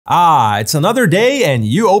It's another day and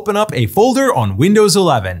you open up a folder on Windows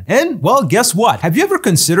 11. And well, guess what? Have you ever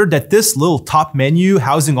considered that this little top menu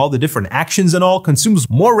housing all the different actions and all consumes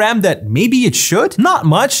more RAM than maybe it should? Not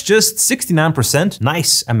much, just 69%.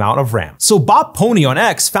 Nice amount of RAM. So Bob Pony on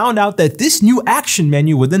X found out that this new action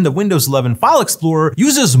menu within the Windows 11 File Explorer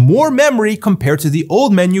uses more memory compared to the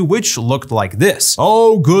old menu, which looked like this.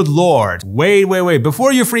 Oh, good lord. Wait.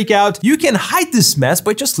 Before you freak out, you can hide this mess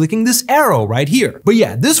by just clicking this arrow right here. But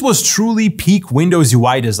yeah, this was truly peak Windows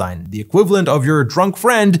UI design, the equivalent of your drunk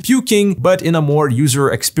friend puking, but in a more user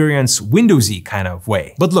experience Windowsy kind of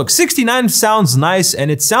way. But look, 69 sounds nice and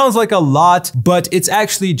it sounds like a lot, but it's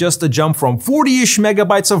actually just a jump from 40-ish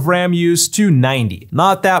megabytes of RAM use to 90.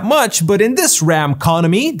 Not that much, but in this RAM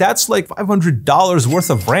economy, that's like $500 worth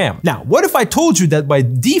of RAM. Now, what if I told you that by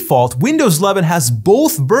default, Windows 11 has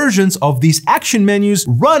both versions of these action menus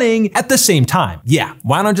running at the same time? Yeah,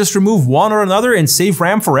 why not just remove one or another and save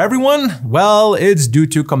RAM for everyone? Well, it's due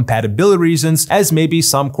to compatibility reasons, as maybe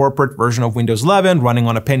some corporate version of Windows 11 running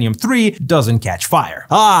on a Pentium 3 doesn't catch fire.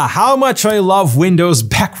 How much I love Windows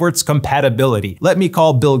backwards compatibility. Let me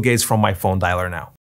call Bill Gates from my phone dialer now.